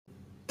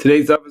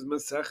Today's daf is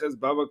Maseches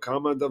Bava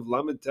Kamma Dav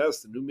Lamed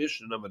Tes. The new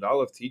Mishnah Amud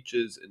Aleph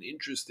teaches an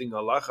interesting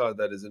halacha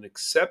that is an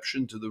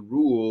exception to the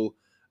rule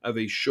of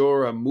a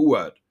shor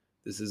hamuad.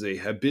 This is a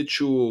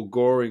habitual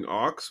goring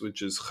ox,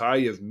 which is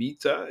chayav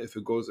mita if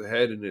it goes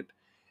ahead and it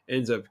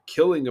ends up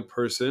killing a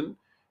person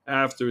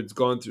after it's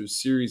gone through a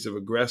series of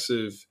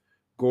aggressive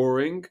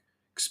goring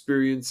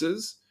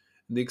experiences.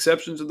 And the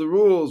exception to the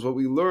rule is what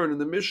we learn in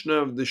the Mishnah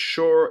of the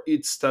shor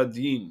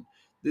itztadin.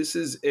 This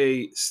is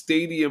a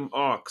stadium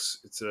ox.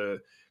 It's a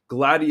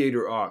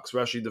gladiator ox.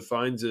 Rashi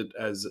defines it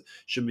as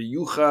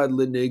shemiyuchad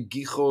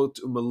lenegichot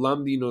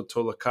umalambino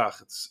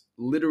tolakach. It's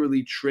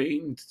literally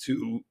trained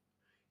to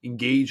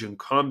engage in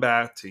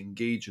combat, to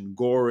engage in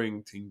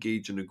goring, to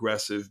engage in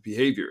aggressive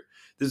behavior.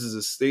 This is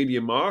a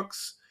stadium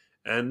ox,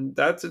 and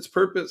that's its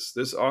purpose.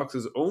 This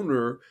ox's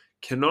owner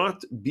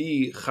cannot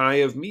be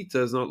chayav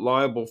mita, is not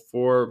liable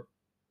for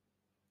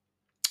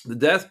the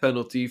death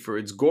penalty for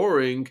its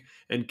goring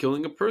and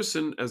killing a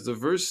person, as the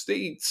verse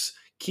states,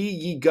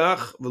 ki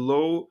yigach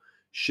v'lo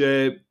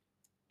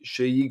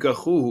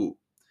sheyigachuhu.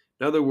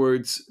 In other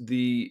words,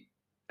 the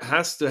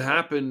has to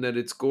happen that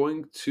it's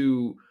going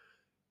to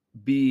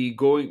be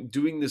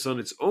doing this on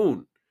its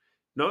own,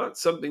 not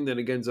something that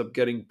ends up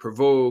getting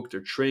provoked or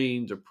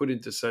trained or put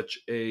into such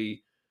a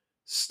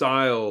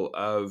style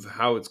of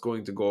how it's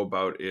going to go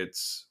about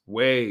its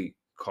way.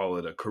 Call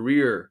it a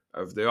career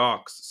of the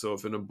ox. So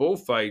if in a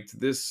bullfight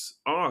this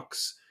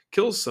ox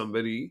kills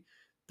somebody,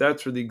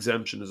 that's where the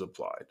exemption is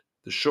applied.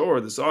 The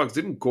shor, this ox,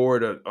 didn't gore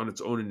it on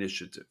its own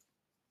initiative.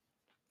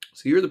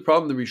 So here the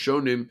problem the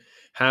Rishonim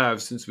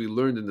have, since we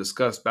learned and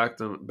discussed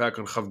back on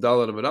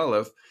Chavdal and Amud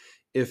Aleph,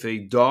 if a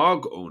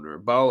dog owner,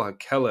 Baal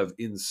HaKelev,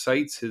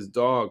 incites his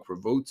dog,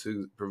 provokes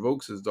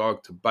his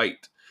dog to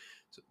bite,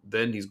 so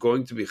then he's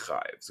going to be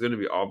chayiv. He's going to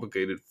be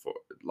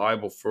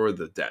liable for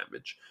the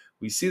damage.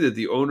 We see that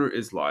the owner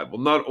is liable,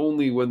 not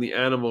only when the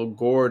animal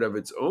gored of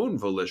its own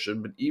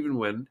volition, but even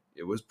when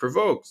it was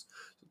provoked.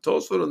 So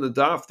Tosfot on the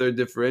daf there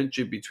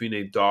differentiate between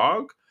a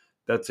dog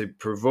that's a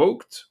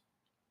provoked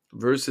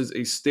versus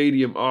a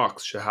stadium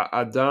ox. Sheha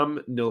Adam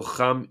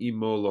nilcham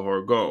imo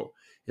lahorgo.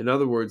 In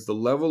other words, the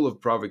level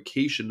of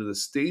provocation of the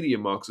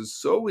stadium ox is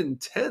so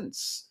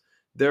intense,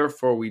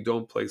 therefore we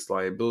don't place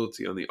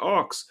liability on the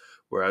ox,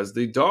 whereas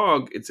the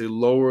dog, it's a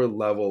lower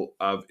level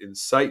of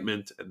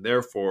incitement, and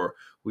therefore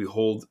we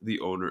hold the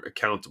owner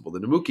accountable. The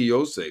Nemuki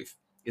Yosef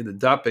in the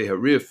Dape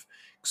Harif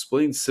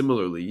explains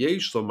similarly,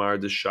 Yesh lomar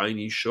the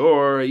shiny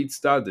shor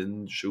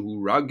itztadin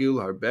shehu ragil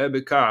harbe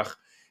bekach.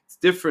 It's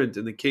different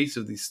in the case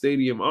of the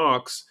stadium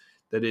ox,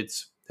 that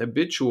it's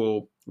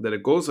habitual, that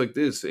it goes like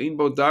this. Ein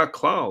boda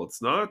klal.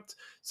 It's not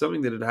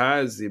something that it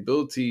has the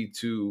ability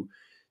to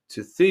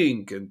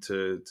think and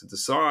to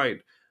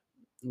decide.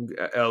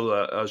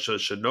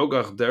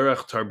 Shenogach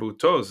derech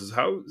tarbutos.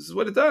 This is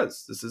what it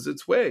does. This is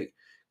its way.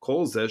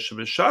 Kol zeh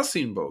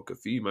shemeshasin bo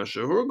kafi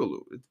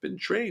mashahurgalu. It's been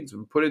trained, it's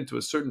been put into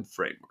a certain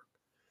framework.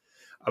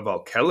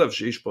 Aval kelev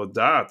sheish bo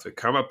dat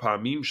v'kama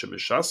pa'amim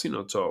shemeshasin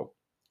oto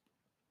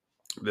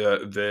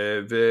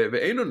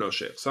ve'eno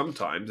noshech.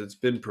 Sometimes it's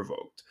been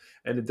provoked,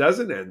 and it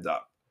doesn't end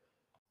up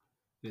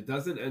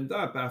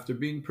after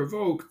being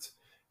provoked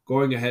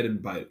going ahead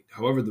and biting.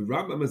 However, the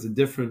Rambam has a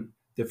different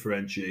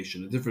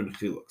differentiation, a different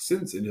chiluk.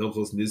 Since in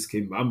Hilchos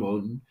Nizkei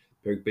Mamon,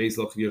 Perek Beis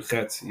Lach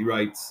Yirchetz, he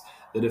writes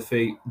that if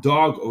a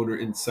dog owner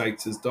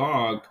incites his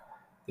dog,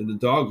 then the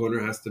dog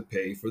owner has to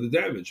pay for the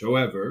damage.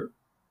 However,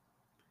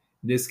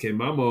 Nizkei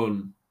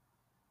Mamon,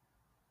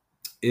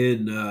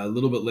 in a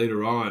little bit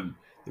later on,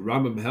 the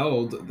Rambam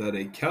held that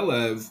a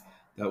kelev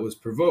that was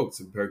provoked,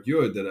 in Perek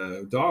Yud, that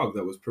a dog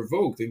that was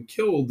provoked and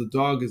killed, the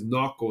dog is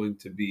not going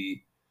to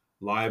be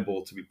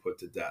liable to be put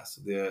to death.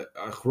 So the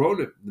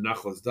Achronim, the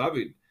Nachlas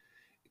David,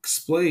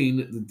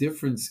 explain the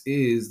difference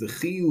is the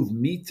chiyuv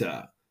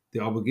mita, the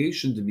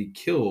obligation to be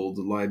killed,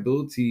 the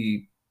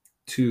liability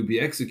to be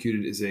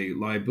executed is a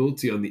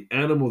liability on the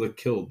animal that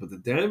killed, but the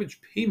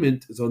damage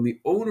payment is on the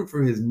owner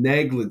for his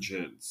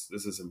negligence.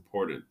 This is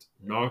important,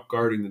 not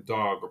guarding the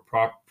dog or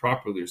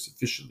properly or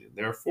sufficiently, and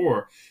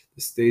therefore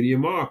the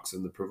stadium ox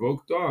and the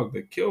provoked dog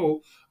that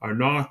kill are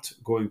not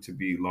going to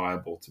be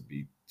liable to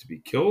be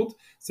killed,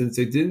 since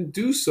they didn't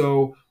do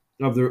so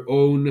of their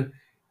own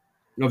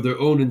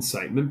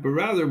incitement, but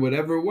rather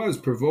whatever was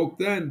provoked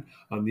then.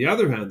 On the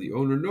other hand, the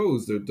owner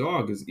knows their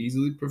dog is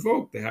easily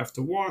provoked. They have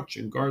to watch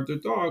and guard their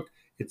dog.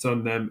 It's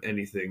on them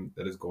anything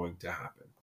that is going to happen.